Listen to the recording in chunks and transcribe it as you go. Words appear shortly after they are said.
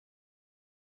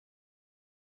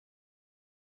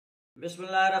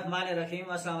बिस्मिल्लाहिर्रहमानिर्रहीम।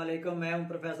 अस्सलाम वालेकुम। मैं हूं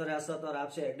प्रोफेसर असद और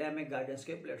आपसे एकेडमिक गाइडेंस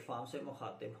के प्लेटफॉर्म से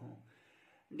मुखातिब हूं।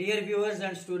 Dear viewers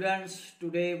and students,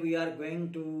 today we are going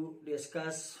to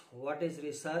discuss what is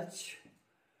research,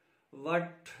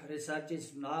 what research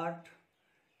is not,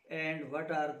 and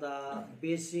what are the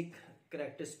basic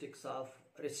characteristics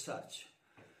of research.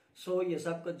 सो ये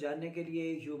सब कुछ जानने के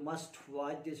लिए you must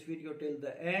watch this video till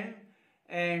the end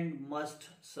and must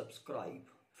subscribe.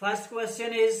 First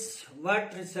question is,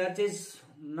 what research is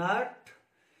not?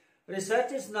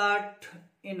 Research is not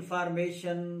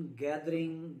information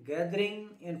gathering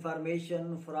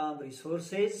information from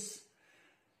resources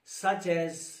such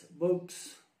as books,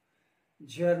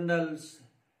 journals,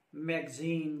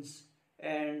 magazines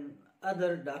and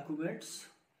other documents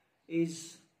is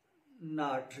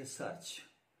not research.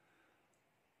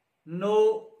 No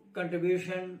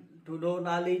contribution to no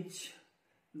knowledge,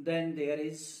 then there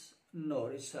is no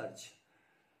research.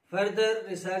 Further,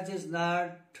 research is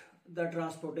not the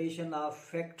transportation of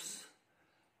facts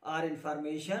or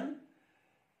information.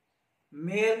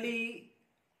 Merely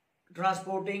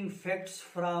transporting facts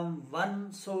from one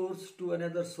source to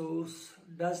another source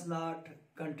does not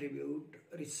contribute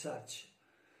research.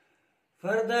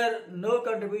 Further, no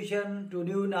contribution to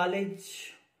new knowledge,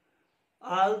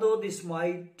 although this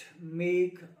might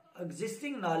make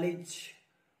existing knowledge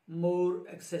more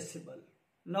accessible.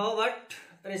 Now, what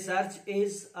research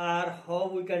is or how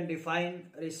we can define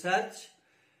research?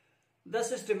 The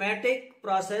systematic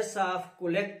process of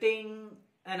collecting,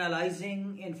 analyzing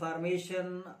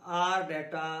information or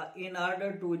data in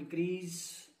order to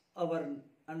increase our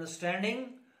understanding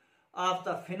of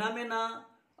the phenomena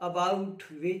about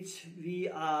which we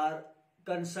are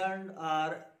concerned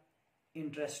or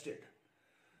interested.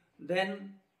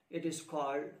 Then it is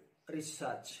called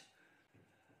research.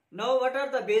 Now, what are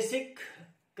the basic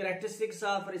characteristics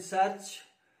of research?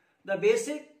 The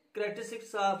basic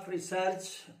characteristics of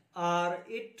research are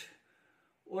it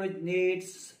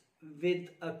originates with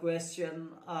a question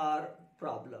or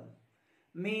problem.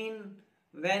 Mean,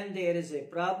 when there is a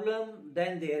problem,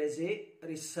 then there is a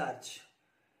research.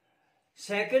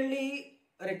 Secondly,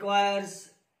 requires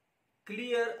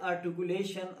clear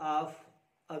articulation of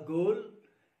a goal.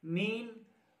 Mean,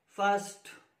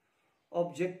 first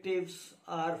objectives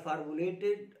are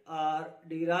formulated or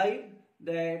derived,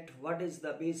 that what is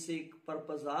the basic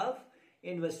purpose of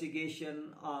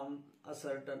investigation on a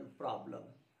certain problem.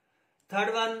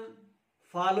 Third one,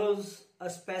 follows a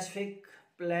specific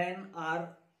plan or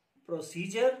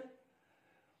procedure.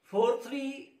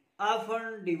 Fourthly,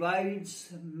 often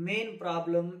divides main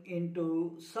problem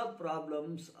into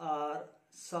sub-problems or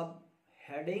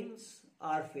subheadings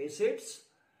or facets.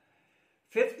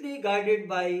 Fifthly, guided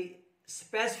by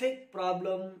specific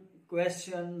problem,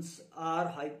 questions or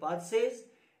hypotheses.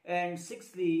 And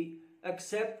sixthly,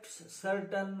 accepts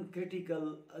certain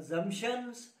critical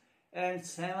assumptions. And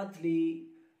seventhly,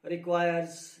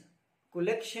 requires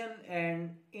collection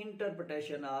and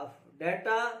interpretation of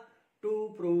data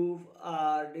to prove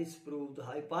or disprove the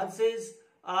hypothesis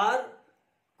or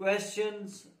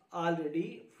questions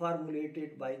already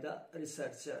formulated by the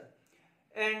researcher.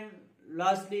 And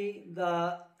lastly,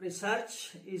 the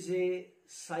research is a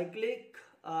cyclic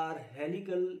or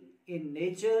helical in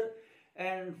nature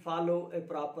and follow a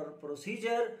proper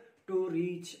procedure to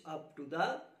reach up to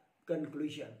the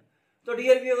conclusion. So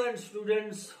dear viewers and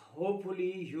students,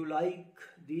 hopefully you like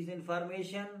this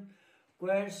information.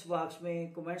 Comments box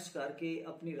में comments करके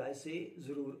अपनी राय से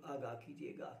ज़रूर आगाह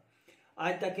कीजिएगा।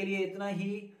 आज तक के लिए इतना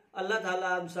ही। अल्लाह ताला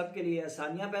हम सब के लिए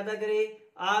आसानियाँ पैदा करे।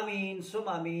 आमीन सुम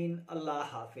आमीन। अल्लाह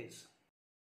हाफिज़।